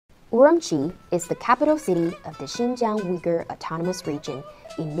Urumqi is the capital city of the Xinjiang Uyghur Autonomous Region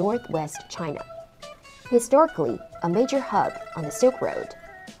in northwest China. Historically a major hub on the Silk Road,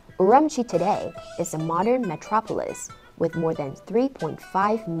 Urumqi today is a modern metropolis with more than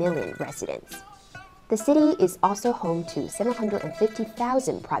 3.5 million residents. The city is also home to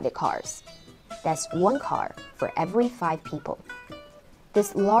 750,000 private cars. That's one car for every 5 people.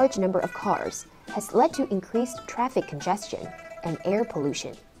 This large number of cars has led to increased traffic congestion and air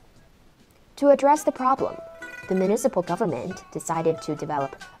pollution. To address the problem, the municipal government decided to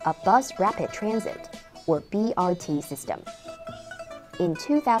develop a bus rapid transit, or BRT system. In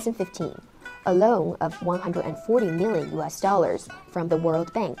 2015, a loan of $140 million from the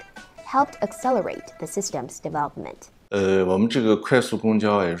World Bank helped accelerate the system's development. 我们这个快速公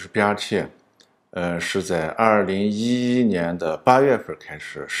交也是 BRT， 是在2011年的8月份开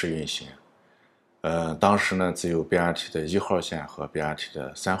始试运行。当时呢只有 BRT 的1号线和 BRT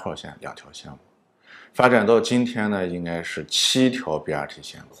的3号线2条线路。发展到今天呢，应该是7条 BRT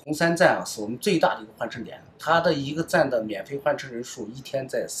线路。红山站啊，是我们最大的一个换乘点，它的一个站的免费换乘人数一天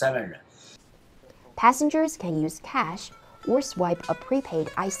在3万人。Passengers can use cash or swipe a prepaid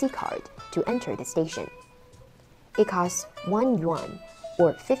IC card to enter the station. It costs 1 yuan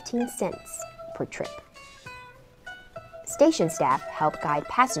or 15 cents per trip. Station staff help guide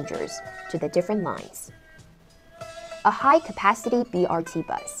passengers to the different lines. A high-capacity BRT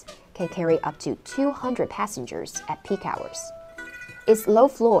bus can carry up to 200 passengers at peak hours. Its low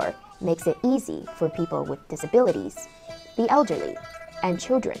floor makes it easy for people with disabilities, the elderly, and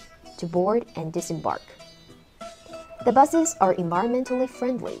children to board and disembark. The buses are environmentally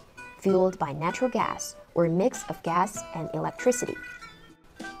friendly, fueled by natural gas or a mix of gas and electricity.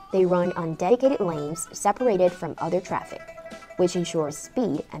 They run on dedicated lanes separated from other traffic, which ensures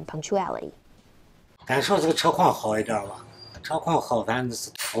speed and punctuality. 感受这个车况好一点吧，车况好，反正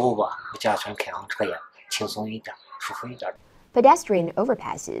是服务吧，加上开上车也轻松一点，舒服一点。Pedestrian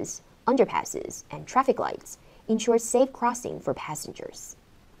overpasses, underpasses, and traffic lights ensure safe crossing for passengers.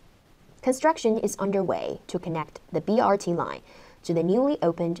 Construction is underway to connect the BRT line to the newly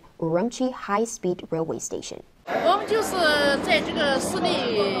opened Urumqi High-Speed Railway Station. 我们就是在这个市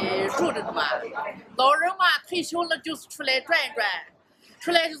内住着的嘛，老人嘛退休了就是出来转一转，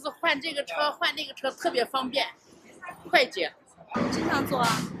出来就是换这个车换那个车，特别方便，快捷。经常坐，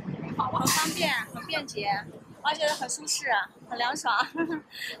很方便，很便捷，而且很舒适，很凉爽，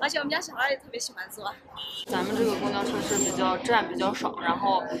而且我们家小孩也特别喜欢坐。咱们这个公交车是站比较少，然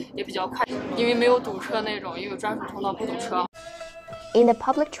后也比较快，因为没有堵车那种，也有专属通道不堵车。In the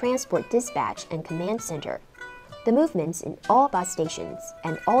Public Transport Dispatch and Command Center, the movements in all bus stations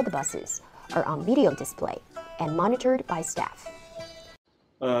and all the buses are on video display and monitored by staff.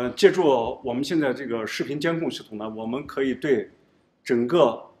 借助我们现在这个视频监控系统呢，我们可以对整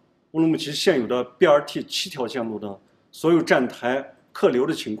个乌鲁木齐现有的 BRT 7条线路的所有站台客流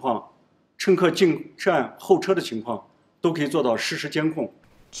的情况、乘客进站候车的情况，都可以做到实时监控。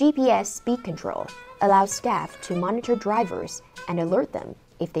GPS speed control allows staff to monitor drivers and alert them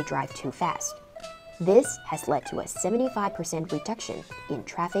if they drive too fast. This has led to a 75% reduction in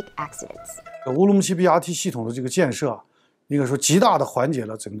traffic accidents. 乌鲁木齐 BRT 系统的这个建设啊，应该说极大的缓解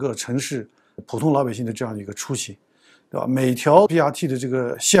了整个城市普通老百姓的这样一个出行，对吧？每条 BRT 的这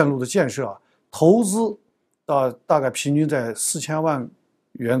个线路的建设啊，投资大概平均在4000万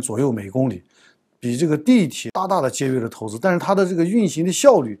元左右每公里，比这个地铁大大的节约了投资，但是它的这个运行的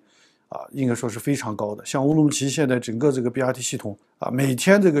效率啊，应该说是非常高的。像乌鲁木齐现在整个这个 BRT 系统啊，每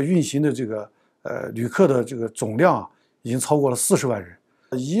天这个运行的这个旅客的这个总量啊，已经超过了40万人。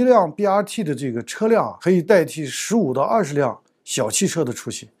一辆 BRT 的这个车辆可以代替15到20辆小汽车的出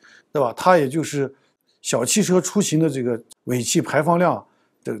行，对吧？它也就是小汽车出行的这个尾气排放量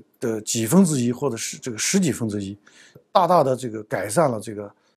的几分之一，或者是这个10几分之一，大大的这个改善了这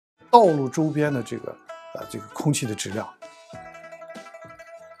个道路周边的这个空气的质量。